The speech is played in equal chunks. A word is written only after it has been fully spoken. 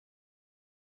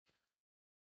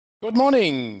Good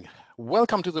morning.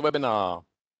 Welcome to the webinar.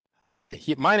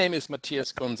 My name is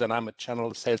Matthias Kunz and I'm a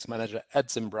channel sales manager at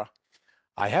Zimbra.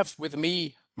 I have with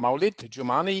me Maulid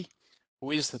Jumani, who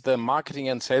is the marketing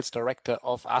and sales director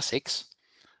of ASYX.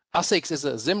 ASYX is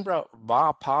a Zimbra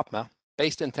VAR partner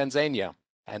based in Tanzania.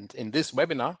 And in this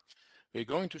webinar, we're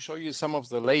going to show you some of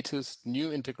the latest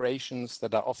new integrations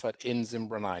that are offered in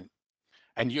Zimbra 9.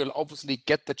 And you'll obviously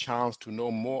get the chance to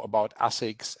know more about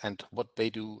ASYX and what they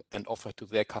do and offer to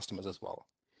their customers as well.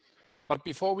 But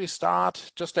before we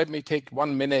start, just let me take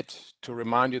 1 minute to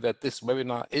remind you that this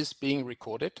webinar is being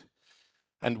recorded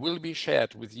and will be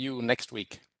shared with you next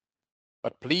week.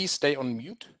 But please stay on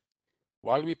mute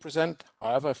while we present.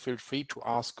 However, feel free to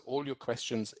ask all your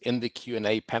questions in the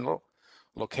Q&A panel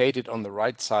located on the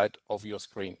right side of your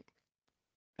screen.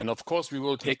 And of course, we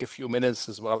will take a few minutes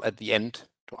as well at the end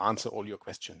to answer all your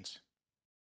questions.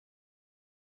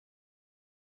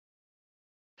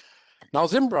 Now,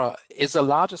 Zimbra is the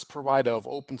largest provider of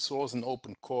open source and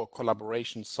open core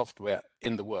collaboration software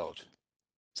in the world.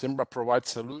 Zimbra provides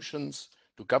solutions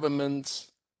to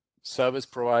governments, service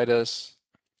providers,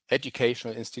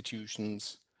 educational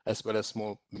institutions, as well as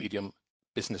small, medium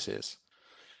businesses.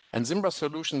 And Zimbra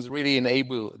solutions really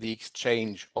enable the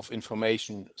exchange of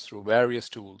information through various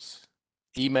tools: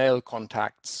 email,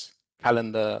 contacts,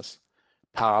 calendars,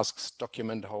 tasks,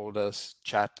 document holders,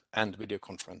 chat, and video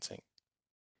conferencing.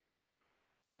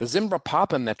 The Zimbra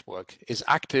partner network is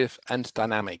active and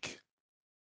dynamic,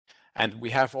 and we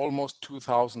have almost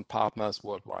 2,000 partners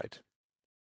worldwide.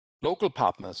 Local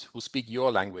partners who speak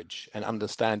your language and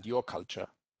understand your culture.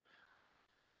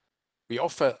 We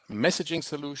offer messaging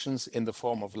solutions in the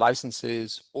form of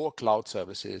licenses or cloud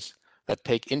services that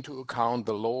take into account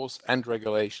the laws and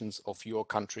regulations of your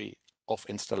country of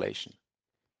installation.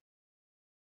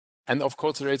 And of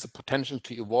course, there is a potential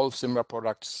to evolve Zimbra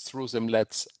products through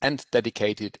Zimlets and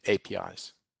dedicated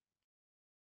APIs.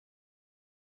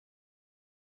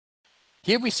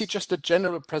 Here we see just a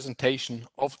general presentation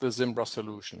of the Zimbra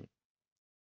solution.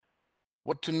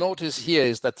 What to notice here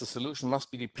is that the solution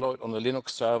must be deployed on a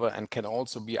Linux server and can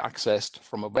also be accessed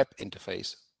from a web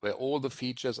interface where all the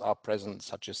features are present,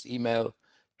 such as email,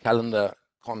 calendar,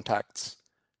 contacts,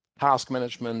 task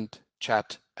management,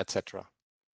 chat, etc.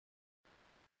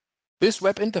 This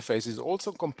web interface is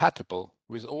also compatible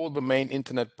with all the main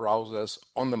internet browsers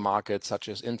on the market, such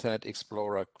as Internet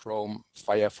Explorer, Chrome,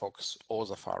 Firefox, or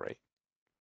Safari.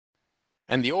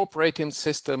 And the operating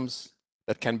systems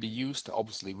that can be used are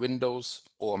obviously Windows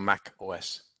or Mac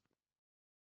OS.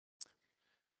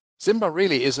 Zimbra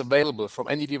really is available from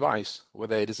any device,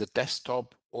 whether it is a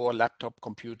desktop or a laptop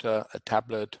computer, a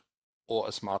tablet, or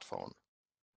a smartphone,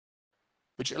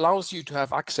 which allows you to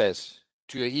have access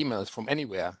to your emails from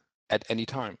anywhere at any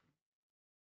time.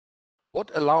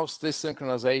 What allows this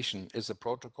synchronization is a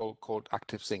protocol called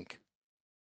ActiveSync.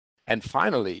 And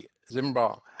finally,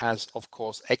 Zimbra has, of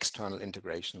course, external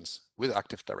integrations with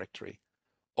Active Directory,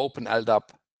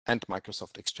 OpenLDAP, and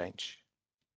Microsoft Exchange.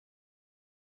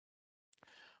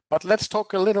 But let's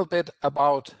talk a little bit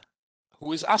about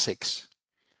who is ASYX.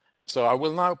 So I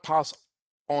will now pass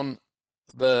on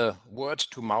the word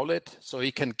to Maulid so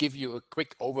he can give you a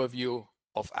quick overview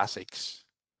of ASYX.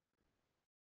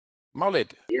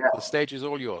 Maulid, the stage is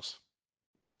all yours.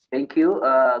 Thank you.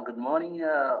 Good morning,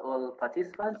 all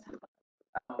participants.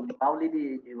 I'm Maulid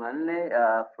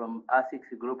Jumani from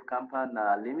ASYX Group Company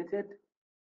Limited.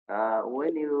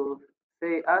 When you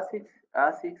say ASYX,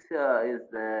 ASYX is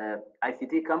the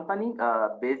ICT company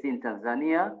based in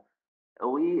Tanzania.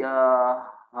 We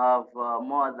have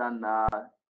more than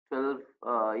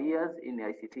 12 years in the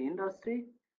ICT industry.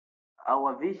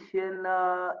 Our vision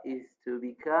is to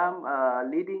become a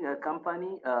leading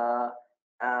company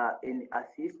in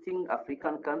assisting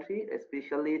African countries,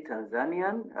 especially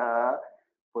Tanzanian,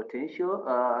 potential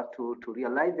to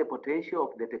realize the potential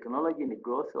of the technology and the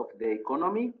growth of the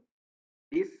economy.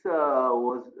 This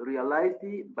was realized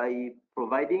by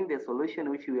providing the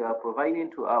solution which we are providing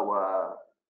to our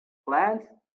clients.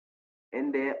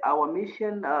 And our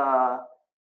mission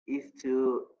is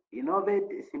to innovate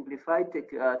simplified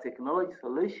technology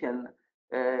solution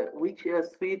which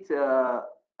suits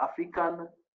African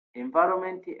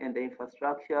environment and the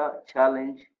infrastructure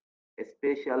challenge,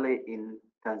 especially in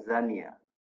Tanzania.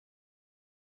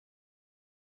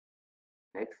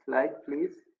 Next slide,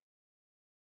 please.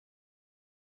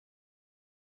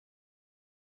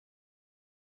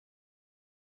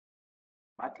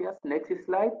 Matthias, next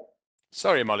slide.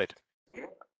 Sorry, Maulid. Okay.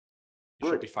 You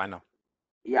should be fine now.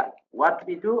 Yeah, what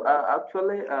we do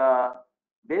actually,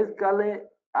 basically,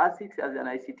 ASYX as an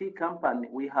ICT company,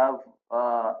 we have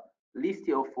a list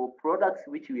of products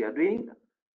which we are doing.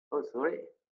 Oh, sorry.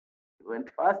 went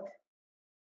fast.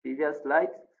 Previous slide,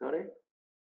 sorry.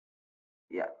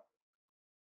 Yeah.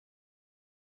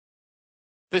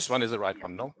 This one is the right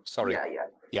one, no? Sorry.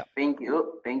 Yeah. Thank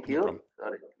you. No problem.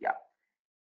 Sorry. Yeah.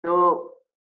 So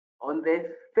on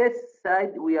the first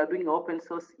side, we are doing open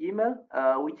source email,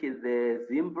 which is the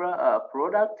Zimbra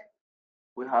product.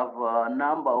 We have a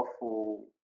number of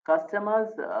customers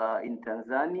in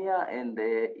Tanzania and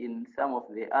in some of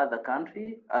the other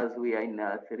countries, as we are in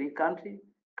 3 countries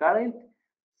current.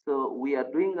 So we are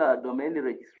doing a domain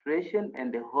registration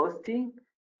and the hosting.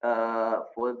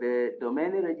 For the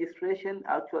domain registration,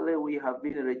 actually we have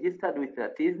been registered with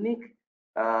TISNIC,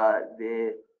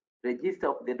 the register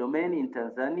of the domain in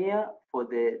Tanzania for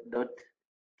the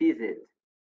 .tz.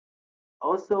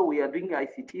 Also, we are doing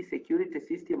ICT security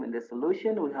system and the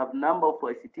solution. We have number of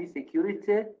ICT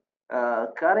security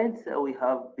current. We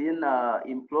have been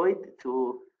employed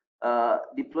to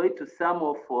deploy to some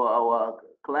of our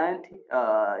clients,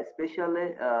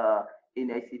 especially in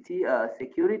ICT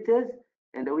securities.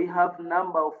 And we have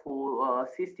number of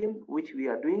systems which we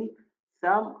are doing.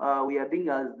 Some we are doing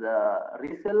as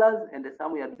resellers, and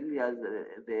some we are doing as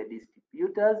the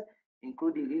distributors,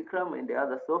 including Ikram and the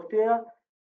other software.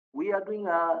 We are doing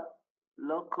a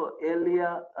local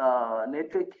area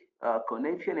network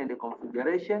connection and the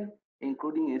configuration,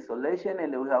 including installation,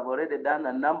 and we have already done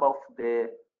a number of the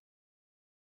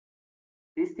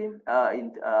system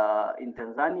in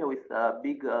Tanzania with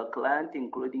big clients,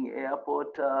 including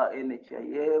airport,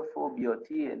 NHIF, BOT,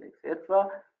 and etc.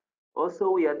 Also,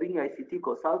 we are doing ICT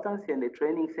consultancy and the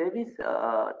training service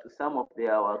to some of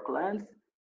our clients.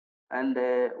 And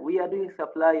we are doing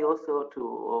supply also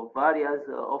to various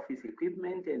office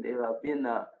equipment, and they have been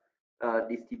a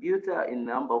distributor in a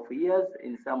number of years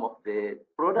in some of the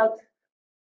products.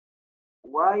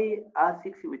 Why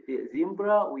ASYX with the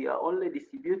Zimbra? We are only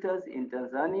distributors in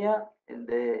Tanzania and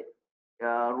the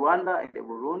Rwanda and the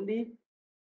Burundi.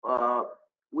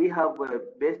 We have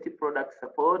best product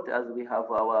support as we have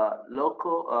our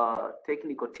local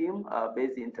technical team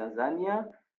based in Tanzania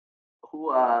who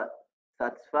are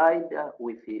satisfied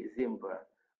with Zimbra.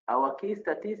 Our key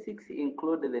statistics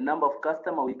include the number of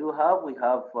customers we do have. We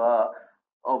have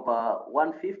over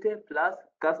 150 plus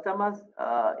customers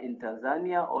in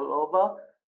Tanzania all over.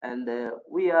 And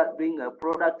we are doing a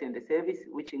product and the service,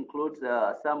 which includes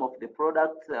some of the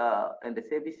products and the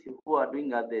service who are doing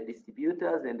the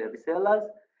distributors and the resellers.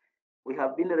 We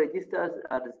have been registered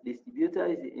as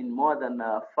distributors in more than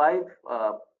 5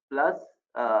 plus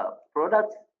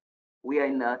products. We are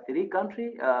in 3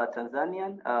 countries,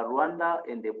 Tanzania, Rwanda,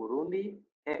 and Burundi,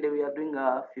 and we are doing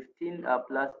 15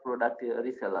 plus product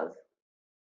resellers.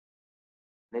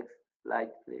 Next slide,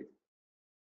 please.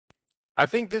 I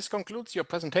think this concludes your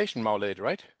presentation, Maulid,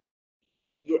 right?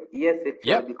 Yes,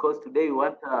 actually, because today we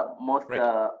want most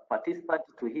participants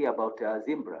to hear about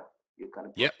Zimbra. You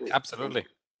can proceed. Absolutely.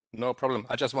 No problem.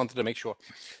 I just wanted to make sure.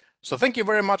 So thank you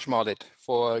very much, Maulid,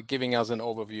 for giving us an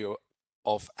overview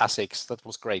of ASYX. That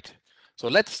was great. So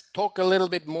let's talk a little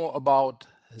bit more about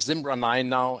Zimbra 9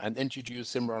 now and introduce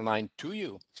Zimbra 9 to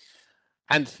you.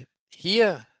 And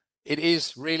here it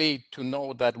is really to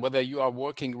know that whether you are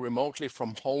working remotely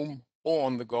from home or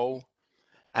on the go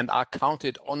and are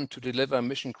counted on to deliver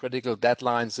mission critical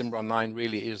deadlines, Zimbra 9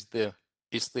 really is the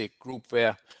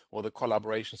groupware or the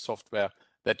collaboration software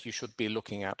that you should be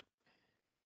looking at.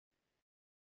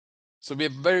 So we're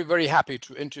very, very happy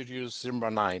to introduce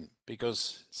Zimbra 9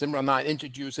 because Zimbra 9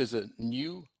 introduces a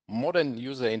new modern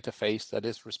user interface that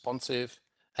is responsive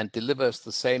and delivers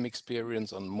the same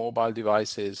experience on mobile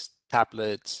devices,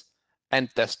 tablets, and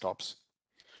desktops.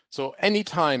 So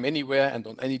anytime, anywhere, and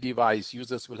on any device,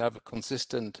 users will have a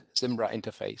consistent Zimbra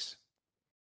interface.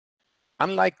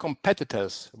 Unlike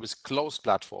competitors with closed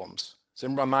platforms,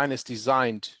 Zimbra 9 is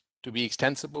designed to be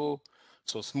extensible,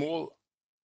 so small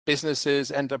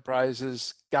businesses,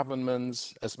 enterprises,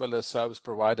 governments, as well as service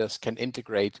providers can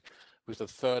integrate with the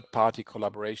third-party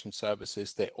collaboration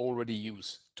services they already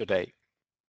use today.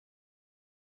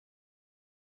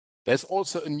 There's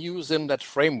also a new Zimlet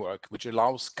framework which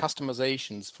allows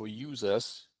customizations for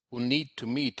users who need to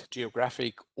meet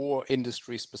geographic or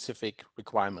industry-specific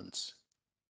requirements.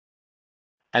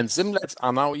 And Zimlets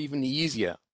are now even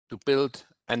easier to build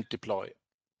and deploy.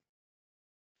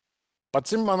 But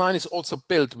Zimbra 9 is also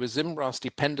built with Zimbra's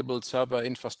dependable server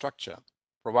infrastructure,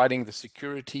 providing the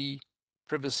security,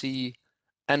 privacy,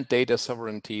 and data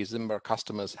sovereignty Zimbra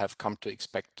customers have come to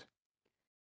expect.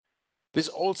 This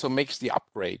also makes the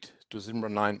upgrade to Zimbra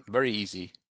 9 very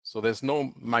easy. So there's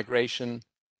no migration.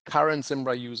 Current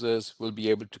Zimbra users will be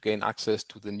able to gain access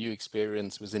to the new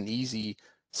experience with an easy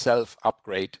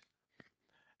self-upgrade.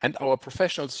 And our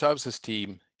professional services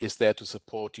team is there to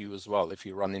support you as well if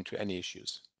you run into any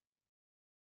issues.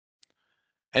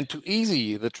 And to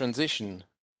ease the transition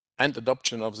and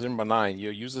adoption of Zimbra 9,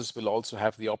 your users will also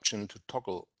have the option to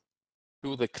toggle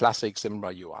to the classic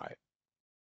Zimbra UI.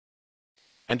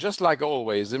 And just like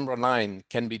always, Zimbra 9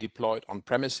 can be deployed on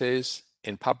premises,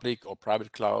 in public or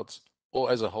private clouds,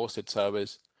 or as a hosted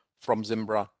service from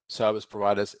Zimbra service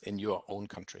providers in your own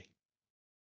country.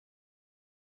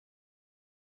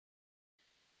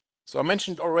 So I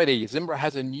mentioned already, Zimbra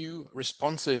has a new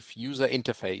responsive user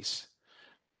interface,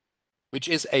 which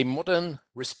is a modern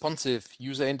responsive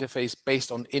user interface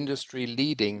based on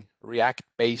industry-leading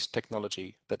React-based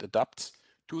technology that adapts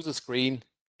to the screen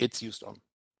it's used on.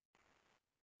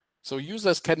 So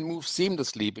users can move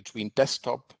seamlessly between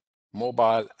desktop,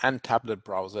 mobile, and tablet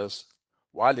browsers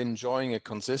while enjoying a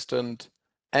consistent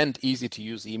and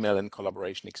easy-to-use email and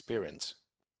collaboration experience.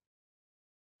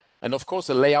 And of course,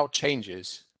 the layout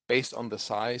changes based on the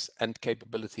size and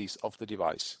capabilities of the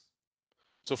device.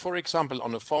 So for example,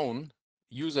 on a phone,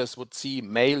 users would see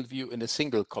mail view in a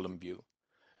single column view.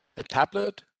 A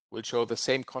tablet will show the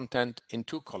same content in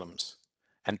 2 columns,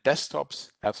 and desktops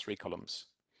have 3 columns.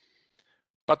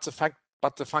 But the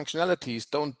functionalities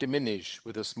don't diminish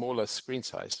with a smaller screen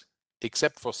size,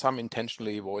 except for some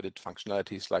intentionally avoided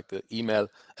functionalities like the email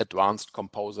advanced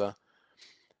composer.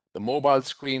 The mobile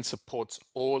screen supports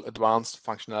all advanced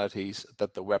functionalities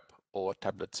that the web or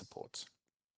tablet supports.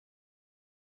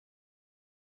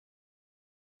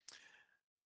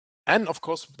 And of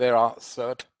course, there are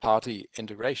third-party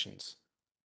integrations.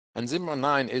 And Zimbra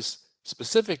 9 is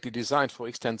specifically designed for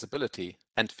extensibility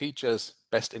and features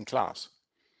best in class.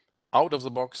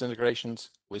 Out-of-the-box integrations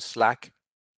with Slack,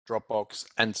 Dropbox,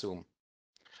 and Zoom.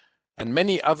 And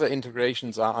many other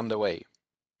integrations are underway.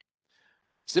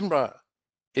 Zimbra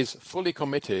is fully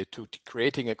committed to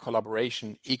creating a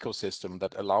collaboration ecosystem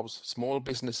that allows small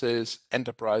businesses,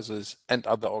 enterprises, and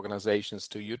other organizations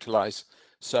to utilize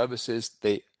services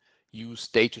they use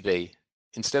day to day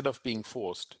instead of being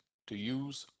forced to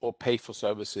use or pay for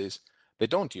services they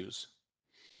don't use.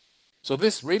 So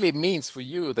this really means for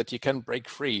you that you can break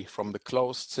free from the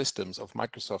closed systems of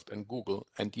Microsoft and Google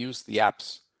and use the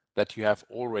apps that you have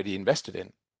already invested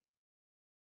in.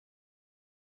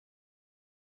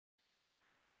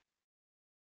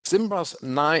 Zimbra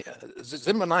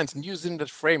 9's new Zimlet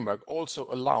framework also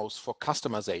allows for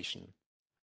customization,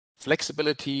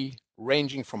 flexibility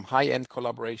ranging from high-end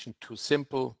collaboration to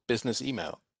simple business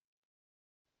email.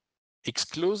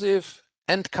 Exclusive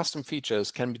and custom features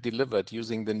can be delivered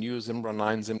using the new Zimbra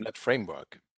 9 Zimlet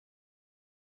framework.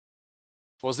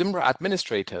 For Zimbra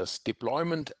administrators,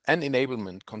 deployment and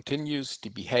enablement continues to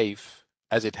behave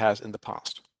as it has in the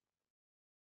past.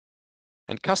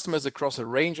 And customers across a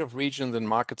range of regions and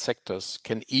market sectors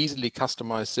can easily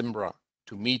customize Zimbra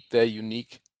to meet their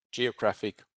unique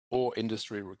geographic or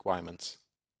industry requirements.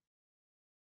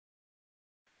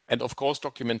 And of course,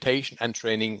 documentation and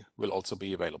training will also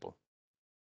be available.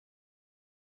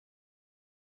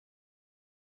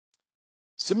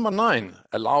 Zimbra 9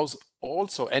 allows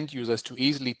also end users to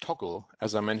easily toggle,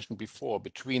 as I mentioned before,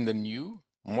 between the new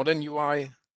modern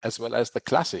UI as well as the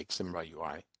classic Zimbra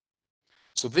UI.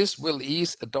 So this will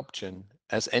ease adoption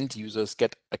as end users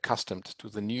get accustomed to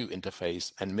the new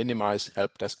interface and minimize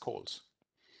help desk calls.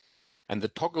 And the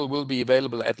toggle will be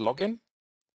available at login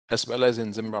as well as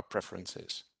in Zimbra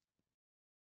preferences.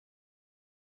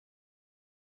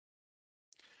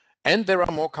 And there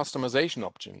are more customization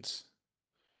options.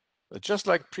 Just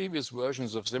like previous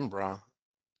versions of Zimbra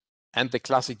and the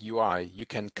classic UI, you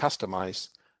can customize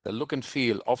the look and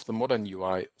feel of the modern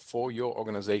UI for your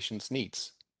organization's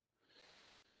needs.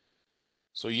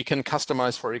 So you can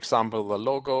customize, for example, the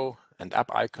logo and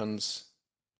app icons,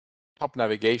 top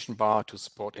navigation bar to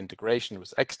support integration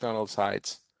with external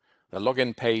sites, the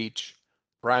login page,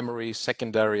 primary,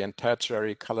 secondary, and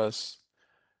tertiary colors,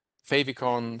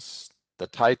 favicons, the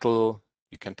title.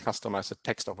 You can customize the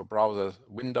text of a browser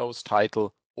Windows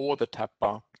title or the tab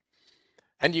bar.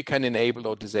 And you can enable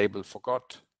or disable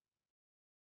forgot,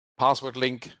 password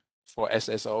link for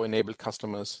SSO-enabled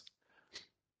customers.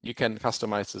 You can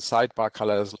customize the sidebar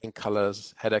colors, link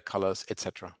colors, header colors,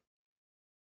 etc.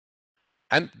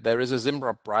 And there is a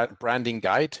Zimbra branding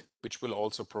guide, which will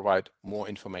also provide more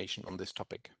information on this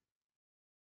topic.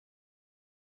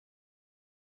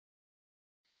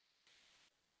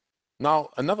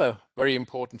 Now, another very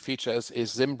important feature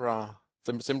is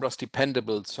Zimbra's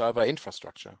dependable server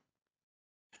infrastructure.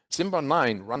 Zimbra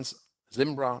 9 runs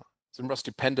Zimbra's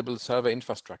dependable server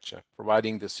infrastructure,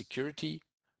 providing the security,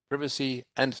 privacy,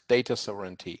 and data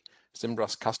sovereignty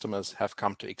Zimbra's customers have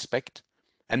come to expect,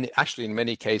 and actually in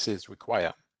many cases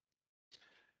require.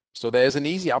 So there is an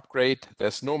easy upgrade.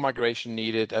 There's no migration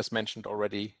needed, as mentioned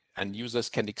already, and users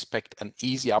can expect an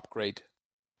easy upgrade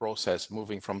process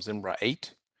moving from Zimbra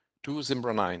 8 to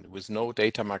Zimbra 9 with no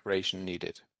data migration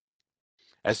needed.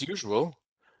 As usual,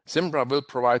 Zimbra will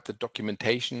provide the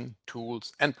documentation,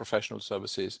 tools, and professional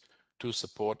services to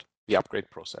support the upgrade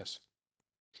process.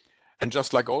 And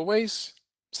just like always,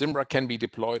 Zimbra can be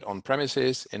deployed on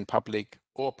premises, in public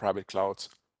or private clouds,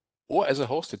 or as a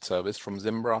hosted service from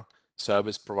Zimbra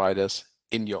service providers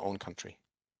in your own country.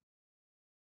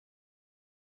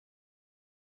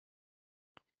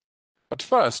 But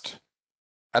first,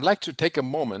 I'd like to take a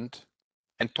moment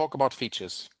and talk about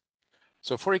features.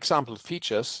 So for example,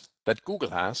 features that Google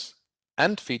has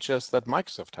and features that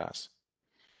Microsoft has.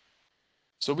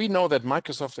 So we know that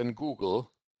Microsoft and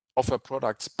Google offer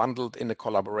products bundled in a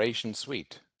collaboration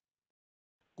suite.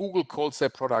 Google calls their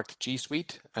product G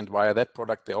Suite, and via that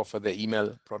product they offer their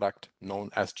email product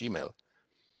known as Gmail.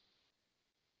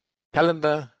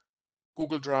 Calendar,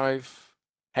 Google Drive,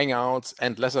 Hangouts,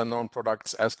 and lesser-known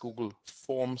products as Google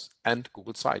Forms and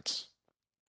Google Sites.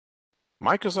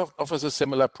 Microsoft offers a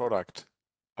similar product,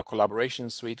 a collaboration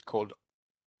suite called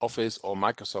Office or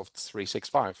Microsoft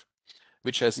 365,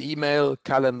 which has email,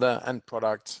 calendar, and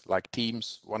products like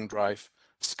Teams, OneDrive,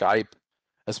 Skype,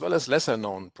 as well as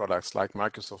lesser-known products like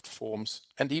Microsoft Forms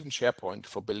and even SharePoint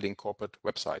for building corporate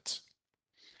websites.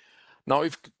 Now,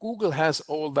 if Google has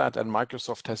all that and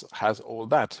Microsoft has all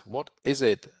that, what is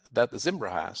it that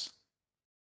Zimbra has?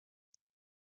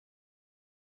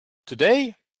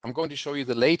 Today, I'm going to show you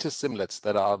the latest Zimlets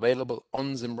that are available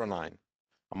on Zimbra 9.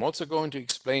 I'm also going to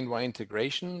explain why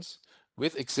integrations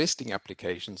with existing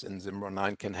applications in Zimbra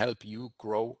 9 can help you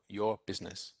grow your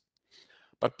business.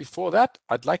 But before that,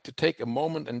 I'd like to take a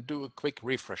moment and do a quick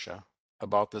refresher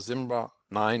about the Zimbra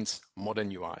 9's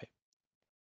modern UI.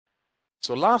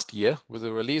 So last year, with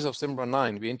the release of Zimbra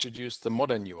 9, we introduced the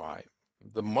modern UI.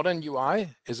 The modern UI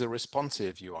is a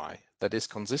responsive UI that is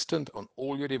consistent on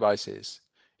all your devices.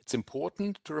 It's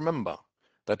important to remember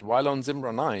that while on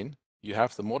Zimbra 9, you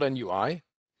have the modern UI,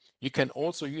 you can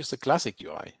also use the classic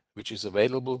UI, which is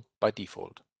available by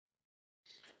default.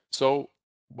 So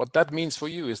what that means for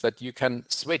you is that you can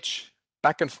switch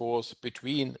back and forth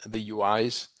between the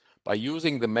UIs by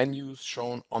using the menus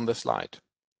shown on the slide.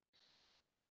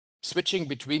 Switching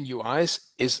between UIs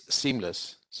is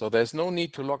seamless, so there's no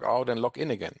need to log out and log in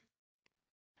again.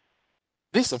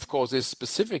 This, of course, is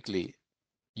specifically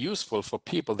useful for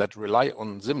people that rely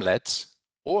on Zimlets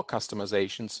or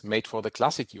customizations made for the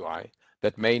classic UI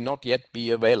that may not yet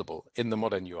be available in the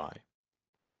modern UI.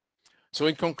 So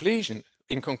in conclusion,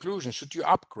 should you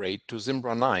upgrade to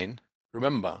Zimbra 9,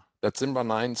 remember that Zimbra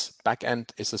 9's backend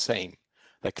is the same.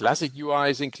 The classic UI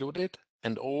is included,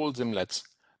 and all Zimlets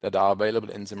that are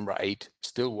available in Zimbra 8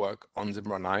 still work on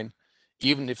Zimbra 9,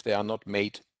 even if they are not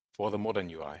made for the modern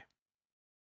UI.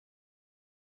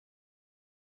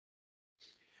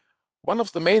 One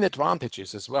of the main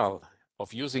advantages as well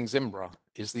of using Zimbra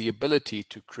is the ability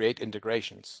to create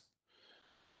integrations.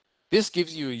 This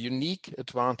gives you a unique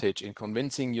advantage in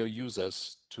convincing your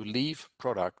users to leave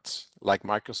products like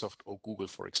Microsoft or Google,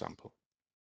 for example.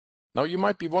 Now you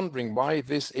might be wondering why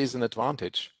this is an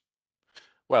advantage.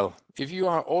 Well, if you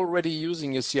are already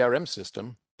using a CRM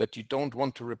system that you don't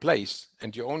want to replace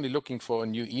and you're only looking for a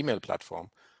new email platform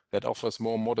that offers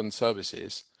more modern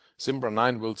services, Zimbra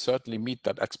 9 will certainly meet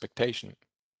that expectation.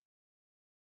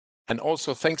 And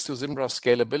also thanks to Zimbra's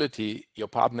scalability, your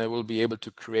partner will be able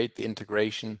to create the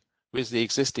integration with the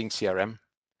existing CRM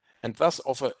and thus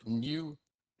offer a new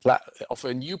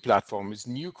platform with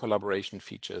new collaboration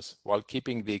features while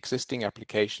keeping the existing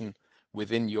application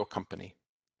within your company.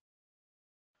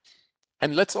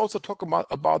 And let's also talk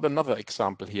about another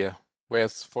example here, where,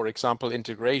 for example,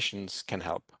 integrations can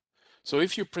help. So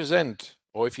if you present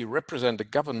or if you represent a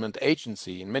government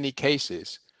agency, in many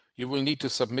cases, you will need to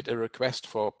submit a request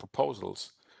for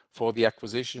proposals for the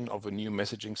acquisition of a new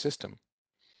messaging system.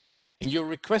 In your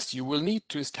request, you will need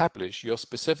to establish your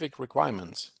specific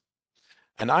requirements.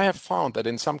 And I have found that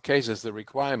in some cases, the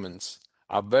requirements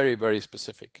are very, very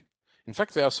specific. In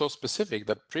fact, they are so specific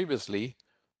that previously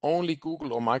only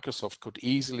Google or Microsoft could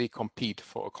easily compete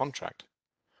for a contract.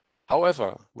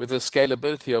 However, with the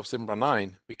scalability of Zimbra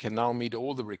 9, we can now meet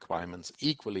all the requirements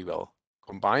equally well,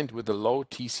 combined with a low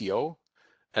TCO,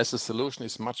 as the solution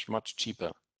is much, much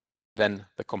cheaper than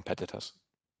the competitors.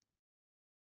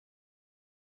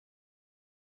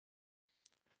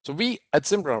 So we at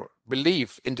Zimbra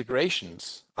believe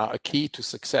integrations are a key to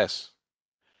success,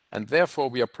 and therefore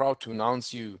we are proud to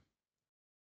announce you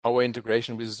our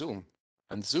integration with Zoom.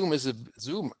 And Zoom,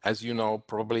 as you know,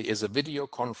 probably is a video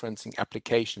conferencing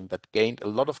application that gained a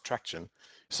lot of traction,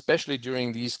 especially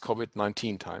during these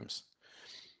COVID-19 times.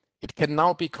 It can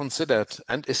now be considered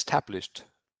and established.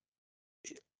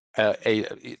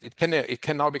 It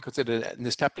can now be considered an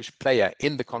established player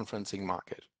in the conferencing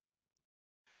market.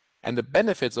 And the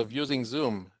benefits of using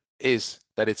Zoom is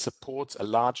that it supports a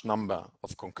large number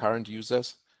of concurrent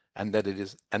users and that it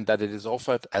is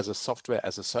offered as a software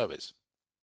as a service.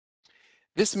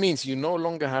 This means you no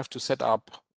longer have to set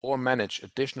up or manage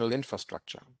additional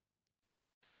infrastructure.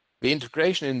 The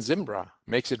integration in Zimbra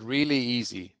makes it really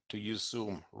easy to use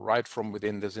Zoom right from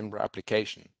within the Zimbra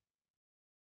application.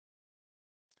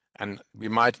 And we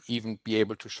might even be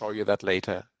able to show you that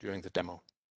later during the demo.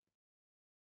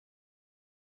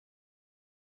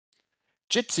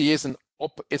 Jitsi is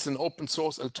an open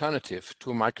source alternative to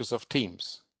Microsoft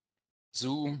Teams,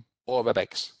 Zoom, or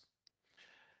WebEx.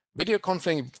 Video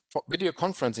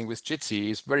conferencing with Jitsi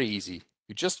is very easy.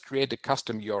 You just create a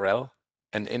custom URL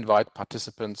and invite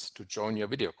participants to join your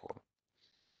video call.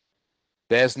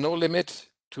 There's no limit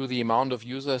to the amount of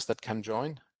users that can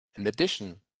join. In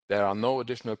addition, there are no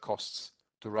additional costs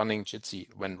to running Jitsi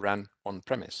when run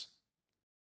on-premise.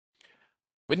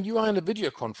 When you are in a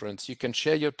video conference, you can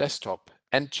share your desktop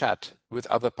and chat with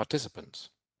other participants.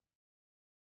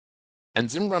 And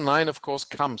Zimbra 9, of course,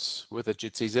 comes with a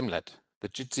Jitsi Zimlet. The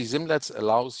Jitsi Zimlet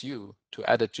allows you to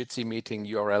add a Jitsi meeting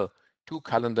URL to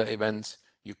calendar events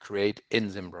you create in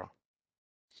Zimbra.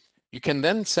 You can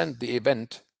then send the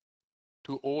event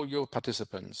to all your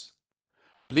participants.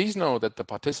 Please know that the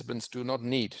participants do not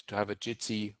need to have a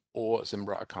Jitsi or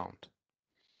Zimbra account.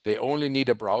 They only need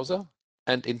a browser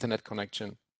and internet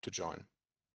connection to join.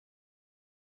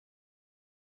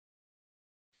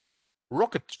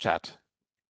 Rocket Chat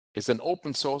is an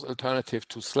open source alternative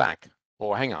to Slack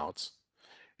or Hangouts.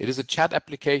 It is a chat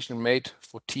application made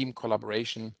for team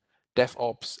collaboration,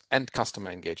 DevOps, and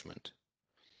customer engagement.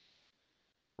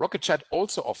 Rocket Chat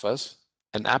also offers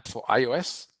an app for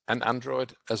iOS and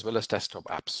Android, as well as desktop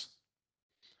apps.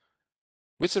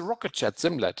 With the Rocket Chat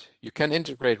Zimlet, you can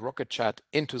integrate Rocket Chat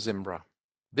into Zimbra.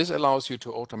 This allows you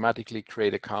to automatically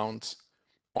create accounts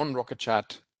on Rocket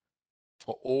Chat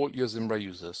for all your Zimbra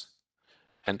users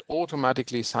and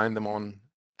automatically sign them on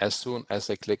as soon as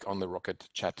they click on the Rocket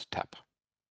Chat tab.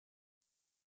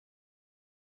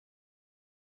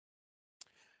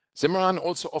 Zimbra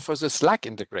also offers a Slack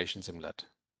integration Zimlet.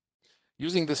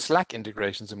 Using the Slack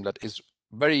integration Zimlet is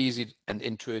very easy and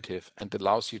intuitive and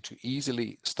allows you to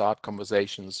easily start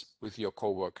conversations with your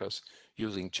coworkers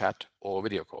using chat or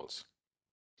video calls.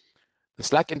 The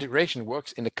Slack integration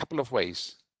works in a couple of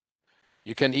ways.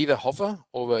 You can either hover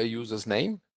over a user's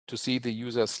name to see the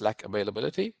user's Slack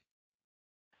availability.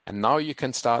 And now you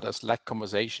can start a Slack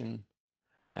conversation.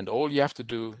 And all you have to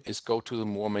do is go to the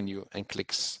More menu and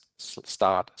click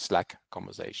Start Slack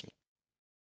Conversation.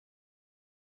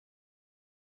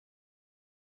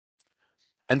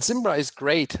 And Zimbra is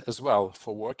great as well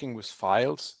for working with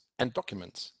files and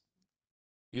documents.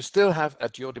 You still have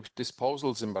at your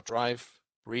disposal Zimbra Drive,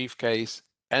 Briefcase,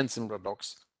 and Zimbra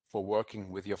Docs for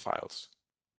working with your files.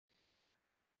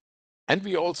 And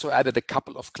we also added a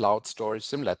couple of cloud storage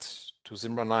Zimlets to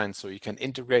Zimbra 9, so you can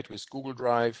integrate with Google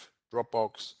Drive,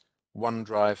 Dropbox,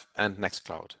 OneDrive, and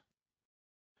Nextcloud.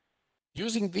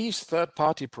 Using these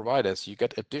third-party providers, you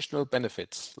get additional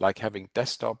benefits like having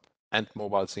desktop and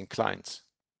mobile sync clients.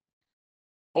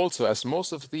 Also, as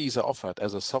most of these are offered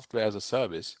as a software as a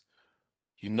service,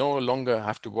 you no longer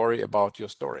have to worry about your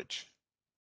storage.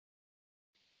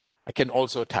 I can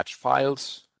also attach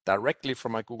files directly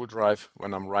from my Google Drive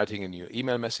when I'm writing a new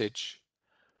email message.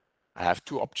 I have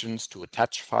two options to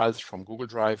attach files from Google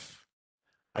Drive.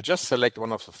 I just select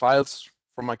one of the files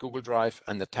from my Google Drive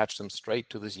and attach them straight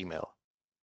to this email.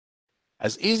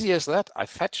 As easy as that, I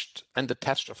fetched and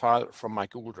attached a file from my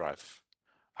Google Drive.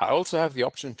 I also have the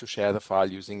option to share the file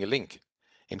using a link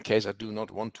in case I do not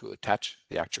want to attach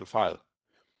the actual file.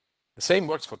 The same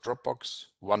works for Dropbox,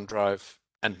 OneDrive,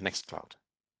 and Nextcloud.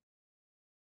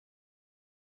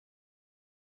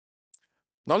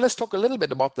 Now let's talk a little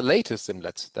bit about the latest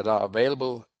Zimlets that are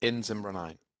available in Zimbra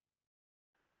 9.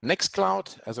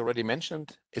 Nextcloud, as already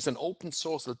mentioned, is an open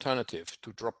source alternative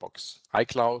to Dropbox,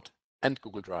 iCloud, and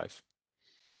Google Drive.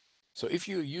 So if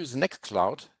you use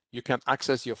Nextcloud, you can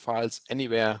access your files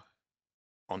anywhere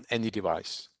on any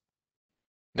device.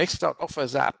 Nextcloud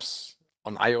offers apps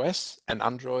on iOS and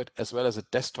Android, as well as a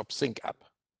desktop sync app.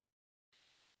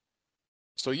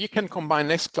 So you can combine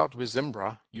Nextcloud with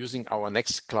Zimbra using our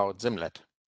Nextcloud Zimlet.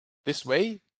 This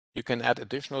way, you can add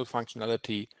additional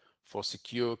functionality for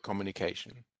secure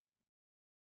communication.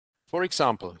 For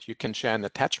example, you can share an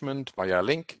attachment via a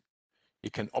link. You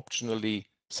can optionally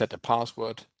set a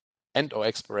password and or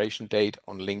expiration date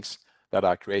on links that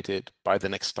are created by the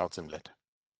Nextcloud Zimlet.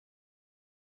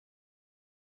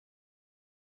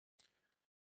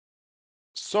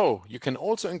 So you can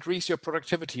also increase your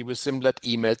productivity with Zimlet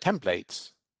email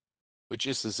templates, which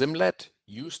is the Zimlet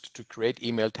used to create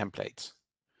email templates.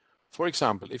 For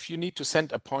example, if you need to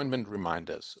send appointment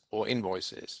reminders or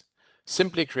invoices,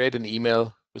 simply create an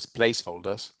email with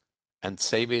placeholders and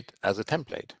save it as a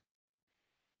template.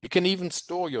 You can even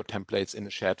store your templates in a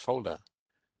shared folder.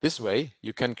 This way,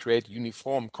 you can create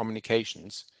uniform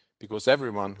communications because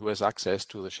everyone who has access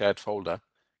to the shared folder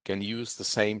can use the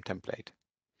same template.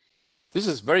 This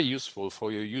is very useful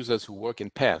for your users who work in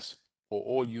pairs or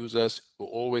all users who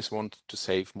always want to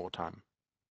save more time.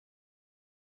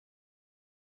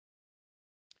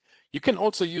 You can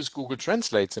also use Google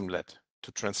Translate Zimlet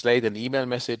to translate an email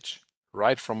message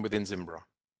right from within Zimbra.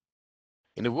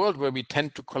 In a world where we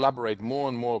tend to collaborate more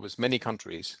and more with many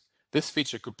countries, this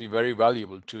feature could be very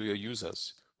valuable to your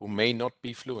users who may not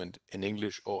be fluent in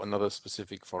English or another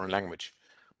specific foreign language,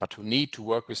 but who need to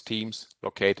work with teams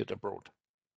located abroad.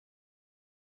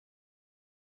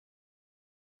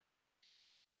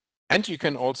 And you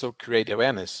can also create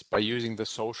awareness by using the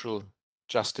Social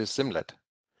Justice Zimlet.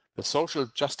 The Social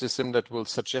Justice Zimlet will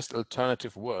suggest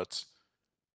alternative words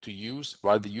to use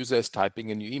while the user is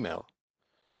typing a new email.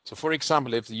 So for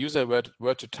example, if the user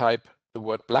were to type the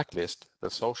word blacklist, the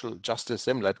Social Justice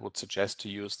Zimlet would suggest to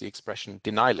use the expression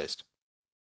deny list.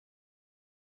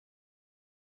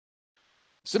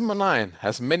 Zimbra 9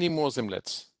 has many more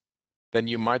Zimlets than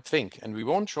you might think, and we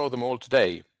won't show them all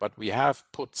today, but we have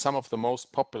put some of the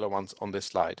most popular ones on this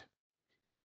slide.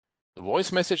 The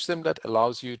voice message Zimlet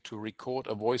allows you to record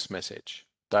a voice message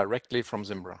directly from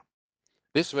Zimbra.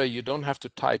 This way you don't have to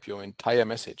type your entire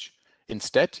message.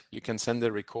 Instead, you can send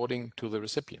the recording to the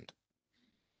recipient.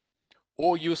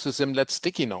 Or use the Zimlet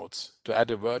sticky notes to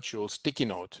add a virtual sticky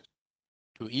note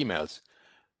to emails.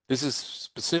 This is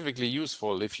specifically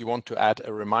useful if you want to add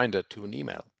a reminder to an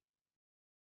email.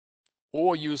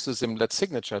 Or use the Zimlet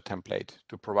signature template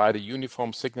to provide a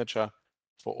uniform signature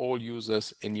for all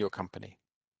users in your company.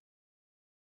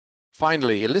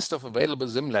 Finally, a list of available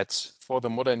Zimlets for the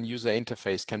modern user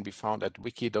interface can be found at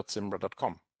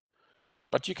wiki.zimbra.com.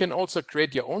 But you can also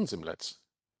create your own Zimlets.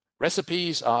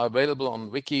 Recipes are available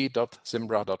on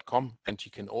wiki.zimbra.com, and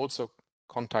you can also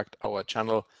contact our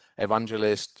channel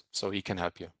evangelist so he can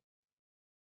help you.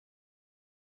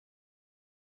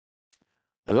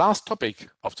 The last topic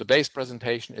of today's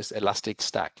presentation is Elastic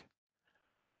Stack.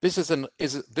 This is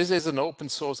an open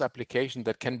source application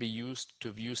that can be used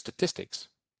to view statistics.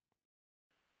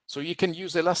 So you can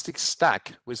use Elastic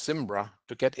Stack with Zimbra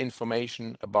to get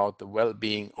information about the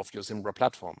well-being of your Zimbra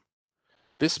platform.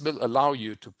 This will allow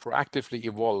you to proactively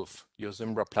evolve your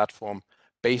Zimbra platform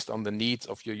based on the needs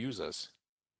of your users.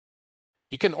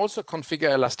 You can also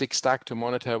configure Elastic Stack to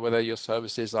monitor whether your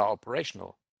services are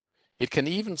operational. It can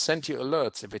even send you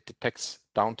alerts if it detects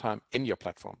downtime in your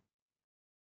platform.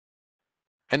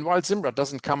 And while Zimbra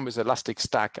doesn't come with Elastic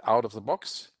Stack out of the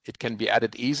box, it can be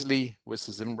added easily with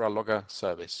the Zimbra Logger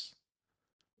service.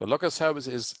 The Logger service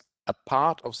is a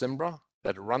part of Zimbra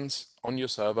that runs on your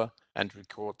server and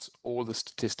records all the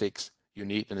statistics you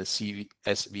need in a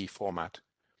CSV format.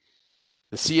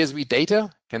 The CSV data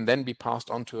can then be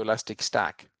passed on to Elastic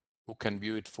Stack, who can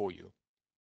view it for you.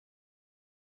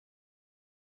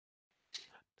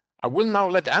 I will now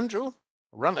let Andrew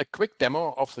run a quick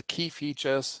demo of the key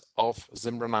features of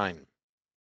Zimbra 9.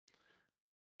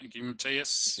 Thank you,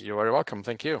 Matthias. You're very welcome.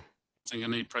 Thank you. I think I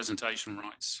need presentation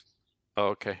rights.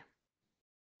 Okay.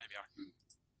 Maybe I can.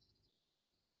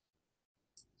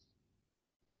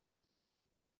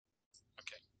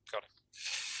 Okay, got it.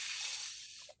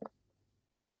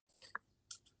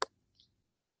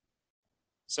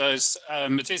 So as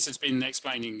Matthias has been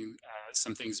explaining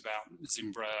some things about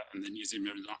Zimbra and the new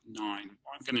Zimbra 9,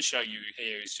 what I'm going to show you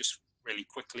here is just really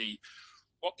quickly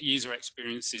what the user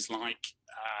experience is like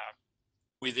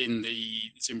within the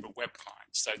Zimbra web client.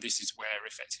 So this is where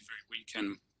effectively we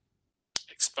can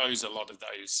expose a lot of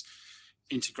those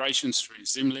integrations through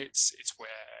Zimlets. It's where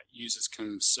users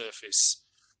can surface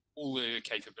all the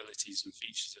capabilities and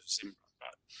features of Zimbra.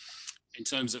 But in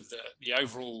terms of the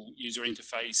overall user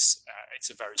interface, it's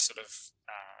a very sort of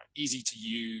easy to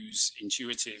use,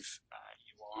 intuitive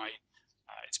UI.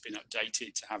 It's been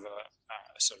updated to have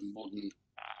a sort of modern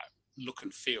look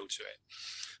and feel to it.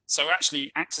 So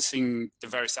actually accessing the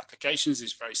various applications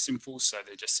is very simple. So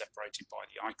they're just separated by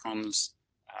the icons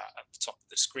at the top of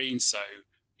the screen. So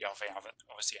you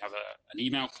obviously have an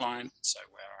email client, so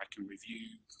where I can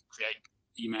review, create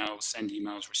emails, send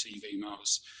emails, receive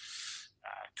emails,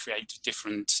 create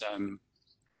different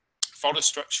folder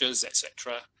structures,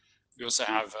 etc. We also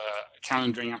have a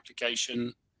calendaring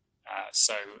application,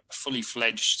 so a fully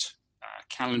fledged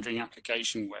calendaring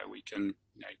application where we can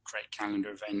create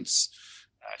calendar events,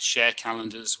 share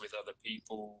calendars with other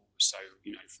people, so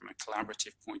from a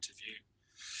collaborative point of view.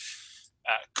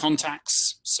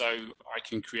 Contacts, so I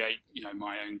can create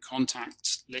my own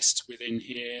contact list within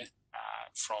here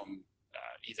from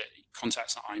either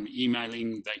contacts that I'm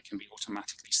emailing, they can be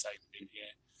automatically saved within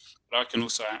here. But I can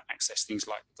also access things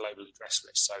like the global address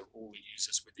list, so all the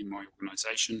users within my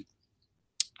organization.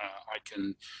 I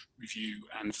can review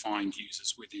and find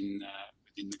users within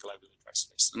the global address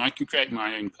list, and I can create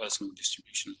my own personal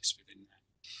distribution list within there.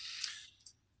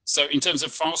 So in terms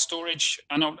of file storage,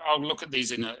 and I'll look at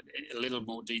these in a little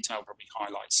more detail, probably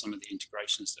highlight some of the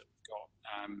integrations that we've got.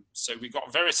 So we've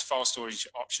got various file storage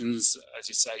options, as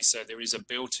you say. So there is a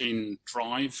built-in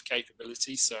drive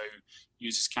capability, so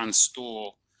users can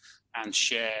store and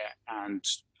share and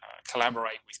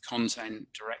collaborate with content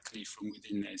directly from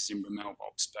within their Zimbra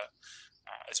mailbox. But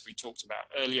as we talked about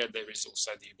earlier, there is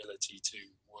also the ability to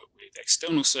work with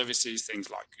external services, things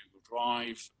like Google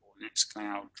Drive or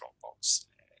Nextcloud, Dropbox,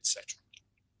 etc.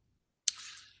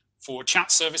 For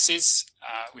chat services,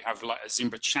 we have like a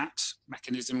Zimbra chat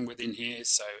mechanism within here.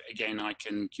 So again, I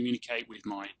can communicate with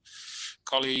my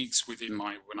colleagues within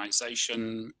my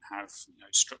organization, have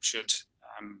structured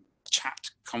chat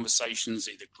conversations,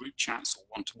 either group chats or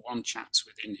one-to-one chats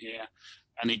within here.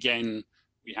 And again,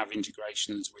 we have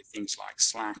integrations with things like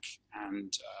Slack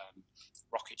and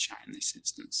Rocket Chat in this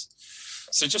instance.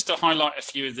 So just to highlight a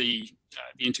few of the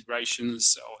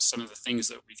integrations or some of the things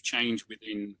that we've changed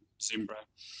within Zimbra.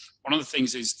 One of the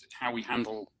things is how we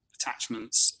handle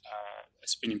attachments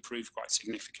has been improved quite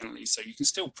significantly. So you can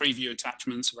still preview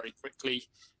attachments very quickly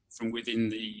from within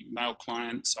the mail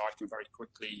client. So I can very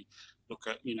quickly look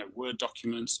at Word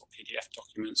documents or PDF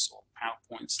documents or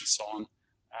PowerPoints and so on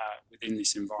within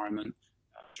this environment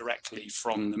directly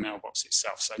from the mailbox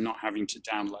itself. So not having to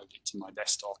download it to my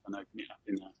desktop and open it up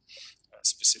in a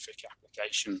specific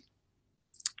application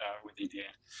within here.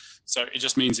 So it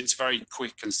just means it's very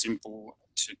quick and simple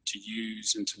to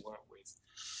use and to work with.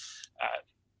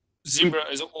 Zimbra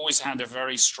has always had a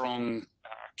very strong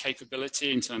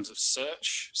capability in terms of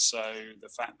search. So the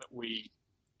fact that we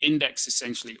index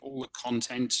essentially all the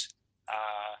content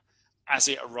as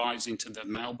it arrives into the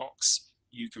mailbox,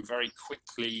 you can very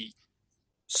quickly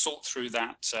sort through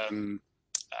that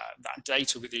that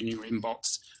data within your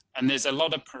inbox, and there's a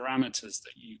lot of parameters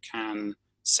that you can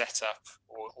set up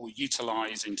or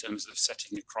utilize in terms of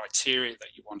setting the criteria that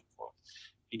you want to put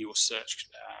in your search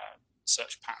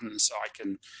patterns. So I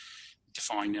can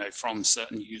define from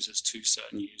certain users to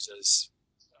certain users.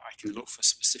 I can look for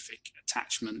specific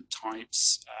attachment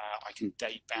types. I can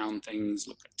date bound things,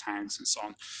 look at tags and so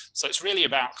on. So it's really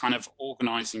about kind of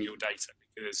organizing your data,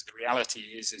 because the reality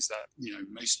is that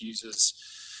most users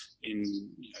in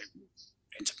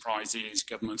enterprises,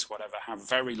 governments, whatever, have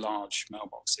very large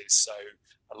mailboxes. So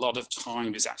a lot of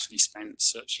time is actually spent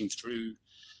searching through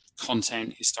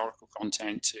content, historical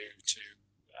content, to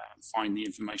find the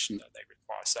information that they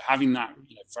require. So having that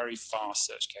very fast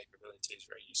search capability is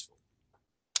very useful.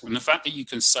 And the fact that you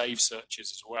can save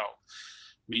searches as well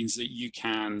means that you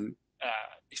can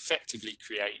effectively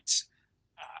create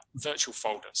virtual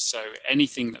folders. So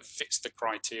anything that fits the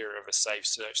criteria of a saved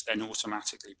search then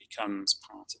automatically becomes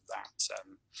part of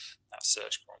that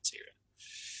search criteria.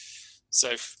 So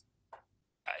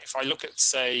if I look at,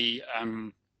 say,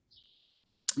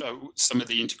 some of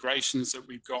the integrations that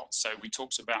we've got, so we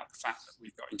talked about the fact that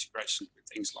we've got integrations with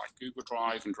things like Google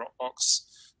Drive and Dropbox.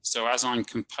 So as I'm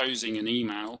composing an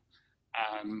email,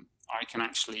 I can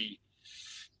actually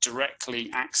directly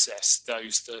access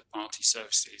those third-party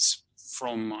services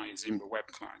from my Zimbra web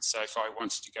client. So if I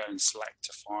wanted to go and select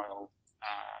a file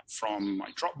from my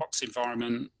Dropbox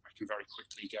environment, I can very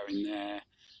quickly go in there.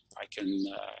 I can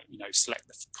select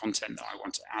the content that I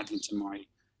want to add into my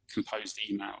composed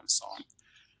email and so on.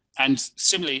 And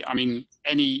similarly, I mean,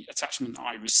 any attachment that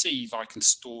I receive, I can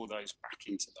store those back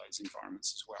into those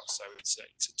environments as well. So it's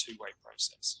a two-way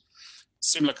process.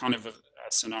 Similar kind of a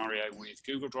scenario with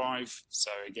Google Drive.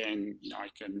 So again, I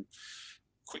can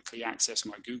quickly access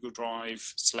my Google Drive,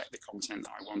 select the content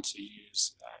that I want to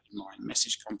use in my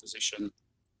message composition,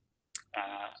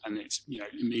 and it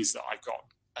means that I've got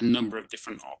a number of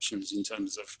different options in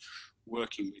terms of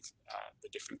working with the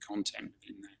different content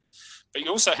within there. But you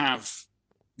also have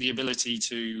the ability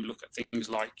to look at things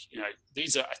like,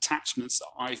 these are attachments that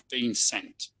I've been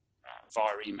sent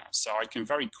via email. So I can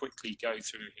very quickly go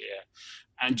through here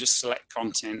and just select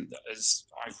content that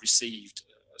I've received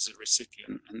as a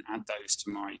recipient and add those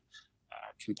to my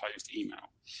composed email.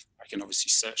 I can obviously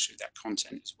search through that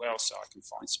content as well, so I can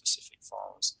find specific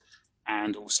files,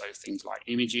 and also things like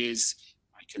images.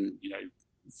 I can,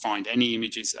 find any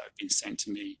images that have been sent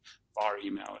to me via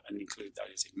email and include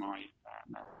those in my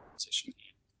position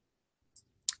here.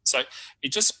 So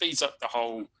it just speeds up the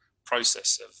whole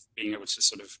process of being able to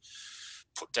sort of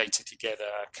put data together,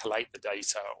 collate the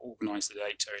data, organize the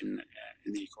data in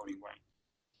the according way.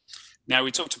 Now,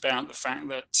 we talked about the fact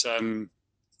that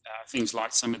things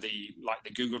like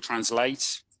the Google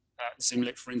Translate,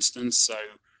 Zimlet, for instance. So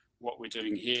what we're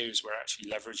doing here is we're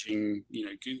actually leveraging,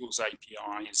 Google's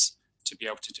APIs to be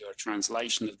able to do a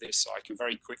translation of this. So I can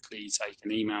very quickly take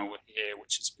an email here,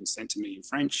 which has been sent to me in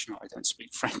French. I don't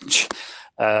speak French.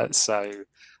 So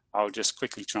I'll just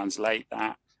quickly translate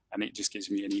that, and it just gives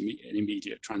me an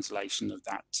immediate translation of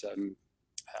that,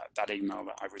 that email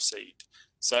that I've received.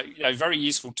 So, very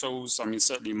useful tools. I mean,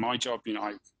 certainly in my job,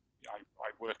 I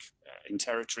work in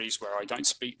territories where I don't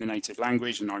speak the native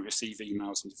language, and I receive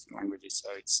emails in different languages, so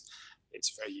it's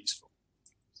very useful.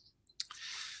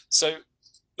 So,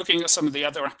 looking at some of the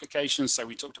other applications, so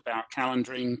we talked about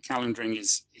calendaring. Calendaring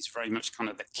is very much kind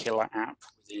of the killer app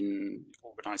within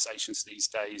organizations these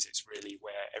days. It's really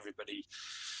where everybody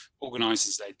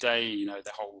organizes their day,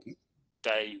 the whole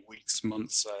day, weeks,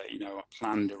 months, are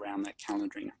planned around that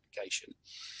calendaring application.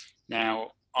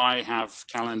 Now, I have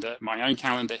my own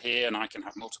calendar here, and I can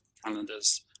have multiple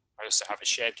calendars. I also have a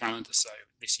shared calendar. So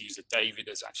this user, David,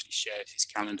 has actually shared his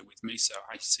calendar with me. So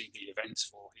I see the events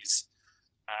for his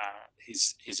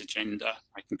agenda.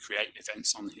 I can create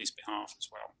events on his behalf as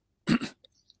well.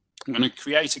 I'm going to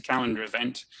create a calendar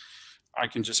event. I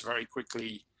can just very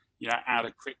quickly, add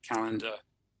a quick calendar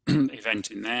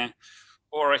event in there,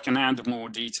 or I can add more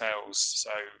details.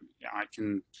 So I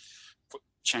can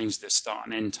change the start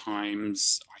and end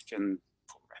times. I can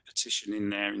put repetition in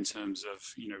there in terms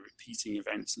of repeating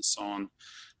events and so on.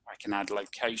 I can add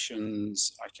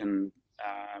locations. I can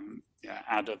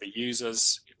add other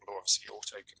users. It will obviously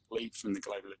autocomplete from the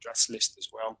global address list as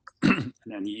well, and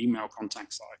then the email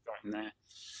contacts that I've got in there.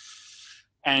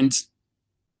 And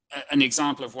an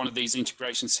example of one of these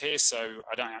integrations here. So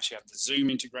I don't actually have the Zoom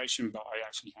integration, but I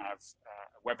actually have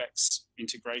a WebEx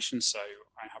integration. So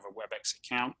I have a WebEx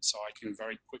account, so I can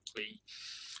very quickly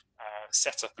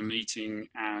set up a meeting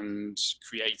and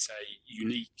create a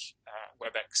unique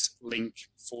WebEx link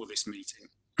for this meeting.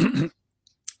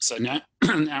 So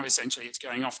now essentially it's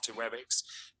going off to WebEx.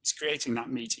 It's creating that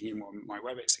meeting in my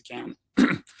WebEx account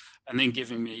and then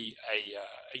giving me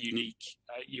a unique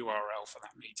URL for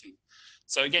that meeting.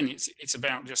 So again, it's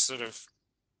about just sort of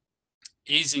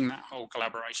easing that whole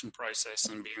collaboration process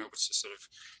and being able to sort of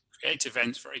create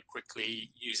events very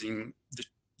quickly using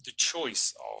the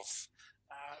choice of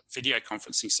video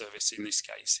conferencing service in this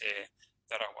case here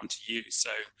that I want to use. So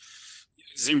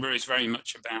Zimbra is very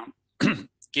much about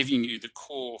giving you the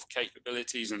core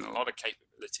capabilities and a lot of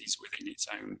capabilities within its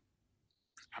own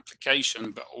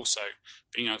application, but also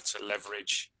being able to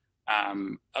leverage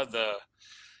other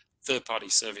third-party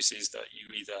services that you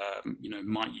either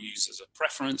might use as a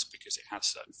preference because it has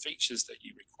certain features that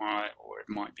you require, or it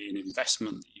might be an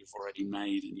investment that you've already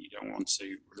made and you don't want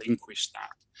to relinquish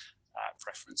that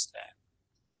preference there.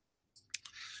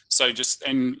 So just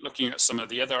then looking at some of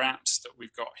the other apps that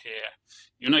we've got here,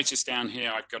 you'll notice down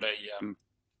here I've got a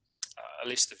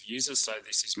list of users. So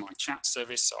this is my chat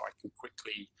service, so I can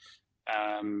quickly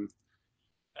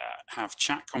have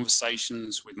chat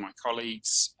conversations with my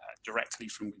colleagues directly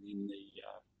from within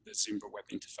the Zimbra web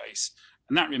interface,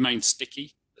 and that remains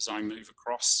sticky as I move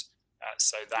across.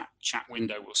 So that chat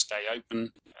window will stay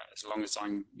open as long as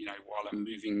I'm, while I'm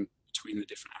moving between the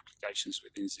different applications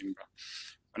within Zimbra.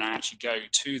 When I actually go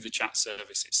to the chat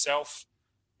service itself,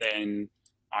 then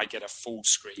I get a full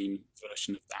screen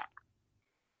version of that.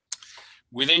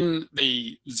 Within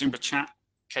the Zimbra chat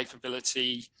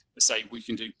capability, let's say we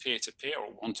can do peer-to-peer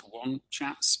or one-to-one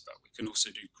chats, but we can also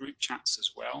do group chats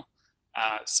as well.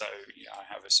 So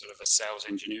I have a sort of a sales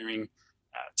engineering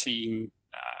team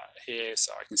here,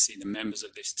 so I can see the members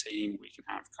of this team. We can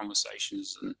have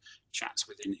conversations and chats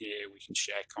within here. We can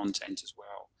share content as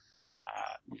well,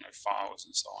 files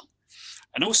and so on.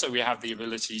 And also we have the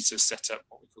ability to set up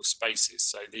what we call spaces.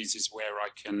 So this is where I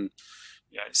can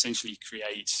essentially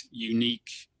create unique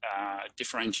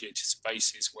differentiated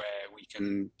spaces where we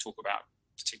can talk about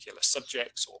particular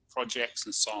subjects or projects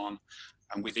and so on.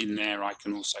 And within there, I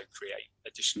can also create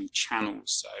additional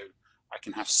channels. So I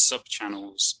can have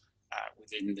sub-channels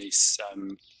within this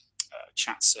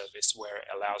chat service where it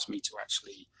allows me to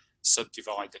actually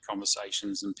subdivide the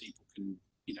conversations and people can,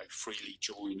 you know, freely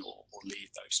join or leave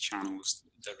those channels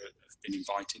that have been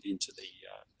invited into the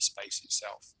space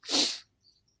itself.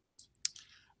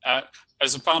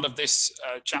 As a part of this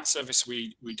chat service,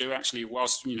 we do actually,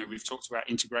 whilst, you know, we've talked about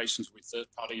integrations with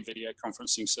third-party video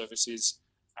conferencing services,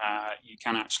 you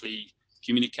can actually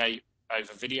communicate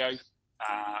over video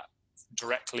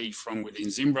directly from within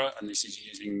Zimbra, and this is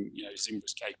using, you know,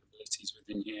 Zimbra's capabilities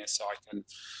within here. So I can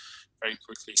very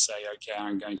quickly say, okay,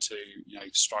 I'm going to, you know,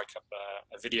 strike up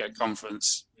a video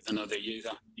conference with another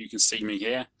user. You can see me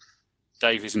here.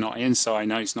 Dave is not in, so I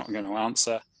know he's not going to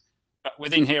answer. But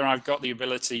within here, I've got the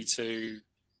ability to,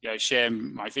 you know, share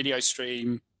my video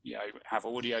stream, you know, have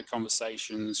audio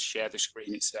conversations, share the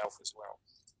screen itself as well.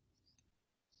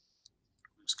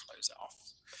 Let's close that off.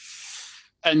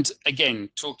 And again,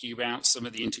 talking about some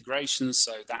of the integrations,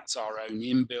 so that's our own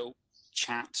inbuilt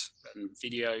chat and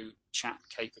video chat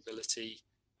capability.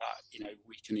 You know,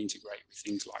 we can integrate with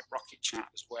things like Rocket Chat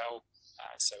as well.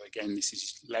 So again, this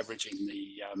is leveraging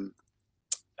the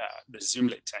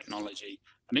Zimlet technology,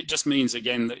 and it just means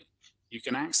again that you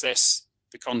can access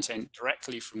the content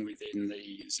directly from within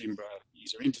the Zimbra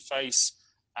user interface,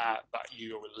 but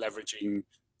you are leveraging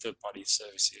third-party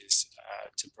services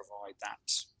to provide that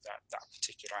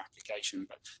particular application.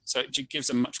 But so it gives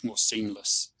a much more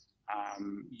seamless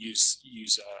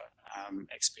user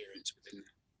experience within it.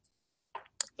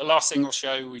 The last thing I'll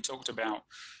show, we talked about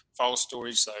file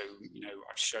storage. So, you know,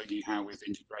 I've showed you how we've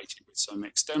integrated with some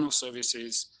external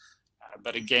services,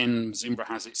 but again, Zimbra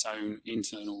has its own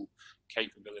internal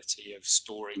capability of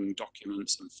storing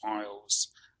documents and files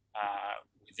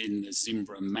within the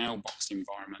Zimbra mailbox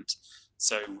environment.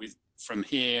 So from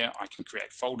here, I can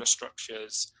create folder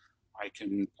structures, I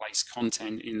can place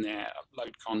content in there,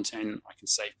 upload content, I can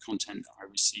save content that I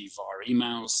receive via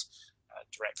emails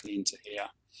directly into here.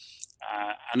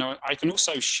 And I can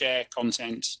also share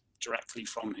content directly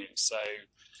from here. So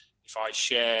if I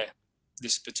share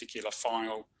this particular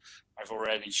file, I've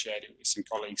already shared it with some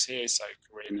colleagues here, so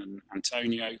Corinne and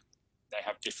Antonio. They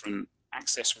have different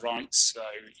access rights, so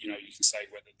you know, you can say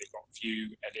whether they've got view,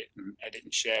 edit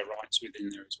and share rights within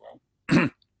there as well.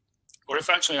 Or if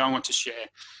actually I want to share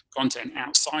content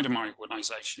outside of my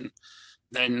organization,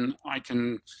 then I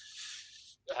can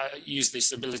use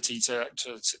this ability to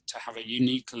have a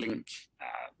unique link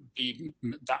be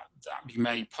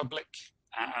made public,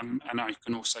 and I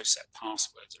can also set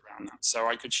passwords around that. So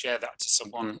I could share that to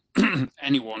someone,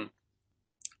 anyone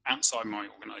outside my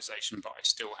organization, but I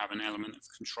still have an element of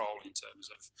control in terms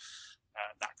of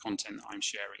that content that I'm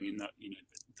sharing, in that, you know,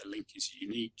 the link is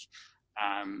unique.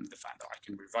 The fact that I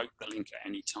can revoke the link at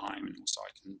any time, and also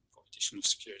I can put additional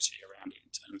security around it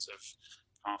in terms of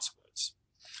passwords.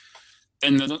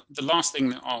 Then the last thing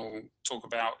that I'll talk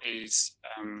about is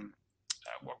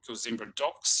what we call Zimbra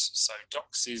Docs. So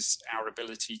Docs is our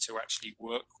ability to actually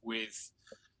work with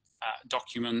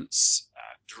documents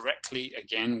directly,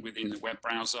 again, within the web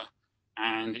browser.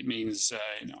 And it means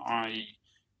I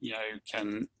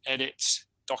can edit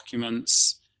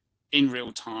documents in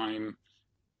real time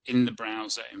in the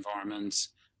browser environment.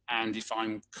 And if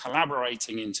I'm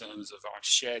collaborating in terms of I've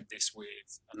shared this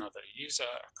with another user,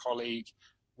 a colleague,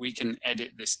 we can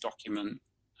edit this document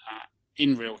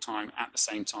in real time at the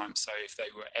same time. So if they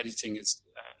were editing at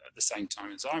the same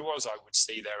time as I would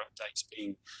see their updates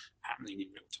happening in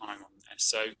real time on there.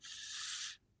 So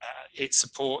it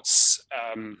supports,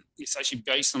 it's actually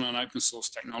based on an open source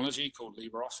technology called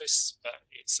LibreOffice, but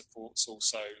it supports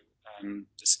also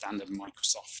the standard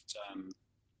Microsoft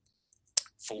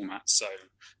format. So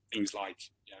things like,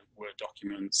 you know, Word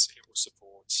documents, it will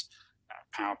support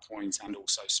PowerPoint and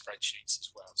also spreadsheets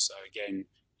as well. So again,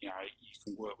 you know, you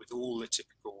can work with all the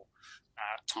typical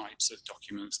types of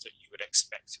documents that you would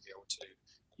expect to be able to,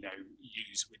 you know,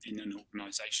 use within an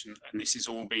organization. And this is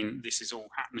all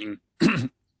happening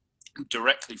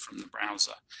directly from the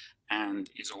browser and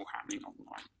is all happening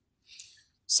online.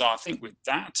 So I think with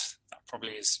that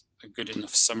probably is a good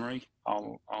enough summary.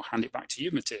 I'll hand it back to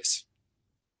you, Matthias.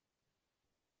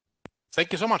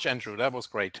 Thank you so much, Andrew. That was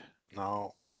great.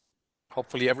 Now,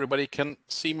 hopefully everybody can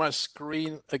see my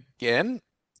screen again.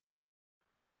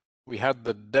 We had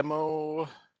the demo.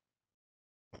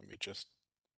 Let me just,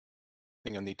 I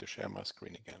think I need to share my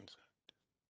screen again.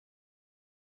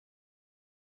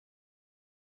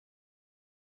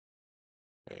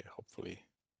 Okay, hopefully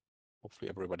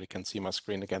everybody can see my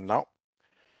screen again now.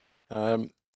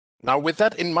 Now, with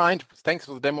that in mind, thanks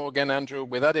for the demo again, Andrew.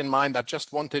 With that in mind, I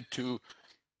just wanted to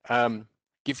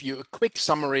give you a quick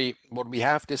summary what we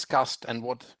have discussed and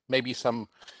what maybe some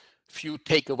few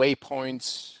takeaway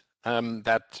points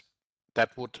that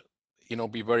would, you know,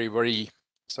 be very, very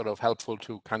sort of helpful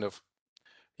to kind of,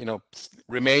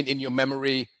 remain in your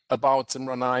memory about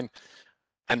Zimbra 9.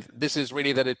 And this is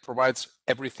really that it provides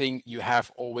everything you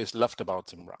have always loved about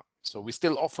Zimbra. So we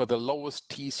still offer the lowest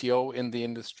TCO in the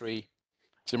industry.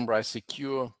 Zimbra is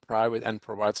secure, private, and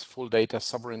provides full data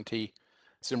sovereignty.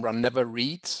 Zimbra never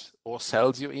reads or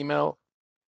sells your email.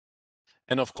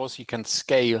 And of course, you can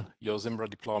scale your Zimbra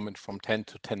deployment from 10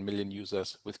 to 10 million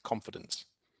users with confidence.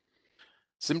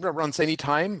 Zimbra runs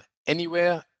anytime,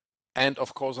 anywhere, and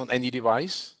of course on any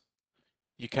device.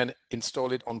 You can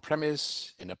install it on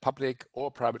premise, in a public or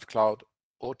private cloud,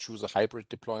 or choose a hybrid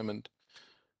deployment.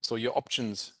 So your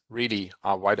options really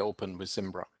are wide open with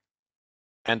Zimbra.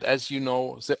 And as you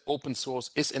know, the open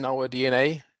source is in our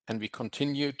DNA, and we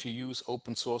continue to use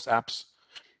open source apps.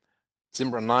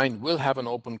 Zimbra 9 will have an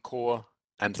open core,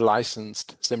 and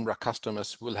licensed Zimbra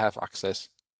customers will have access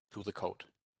to the code.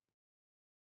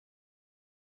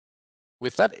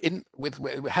 With that,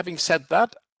 having said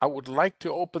that, I would like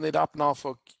to open it up now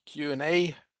for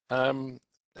Q&A and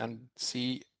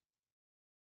see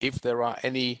if there are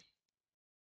any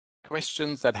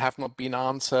questions that have not been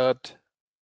answered.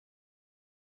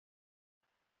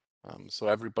 So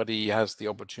everybody has the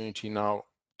opportunity now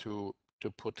to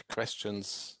put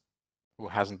questions who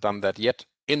hasn't done that yet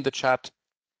in the chat.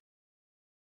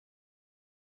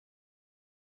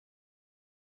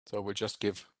 So we'll just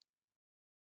give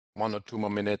 1 or 2 more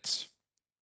minutes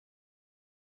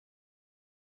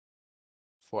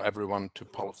for everyone to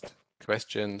post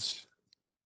questions.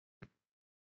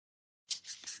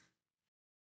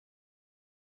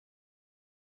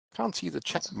 Can't see the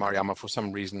chat, Mariama, for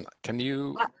some reason. Can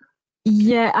you?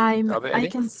 Yeah,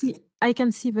 I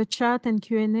can see the chat and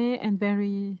Q&A, and there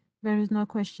is no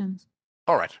questions.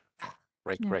 All right,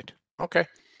 great. Okay,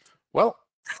 well,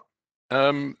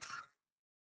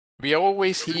 we are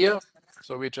always here,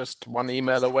 so we're just 1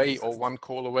 email away or 1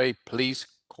 call away. Please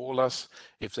call us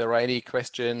if there are any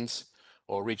questions,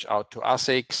 or reach out to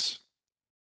ASYX.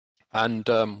 And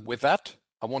with that,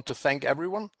 I want to thank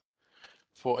everyone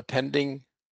for attending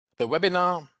the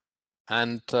webinar,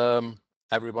 and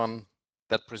everyone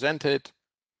that presented,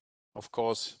 of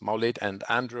course, Maulid and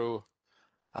Andrew.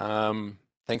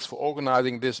 Thanks for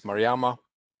organizing this, Mariama,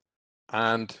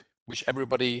 and wish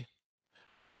everybody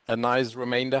a nice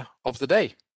remainder of the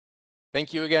day.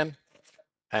 Thank you again,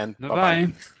 and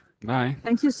bye-bye. Bye.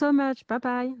 Thank you so much.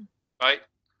 Bye-bye. Bye.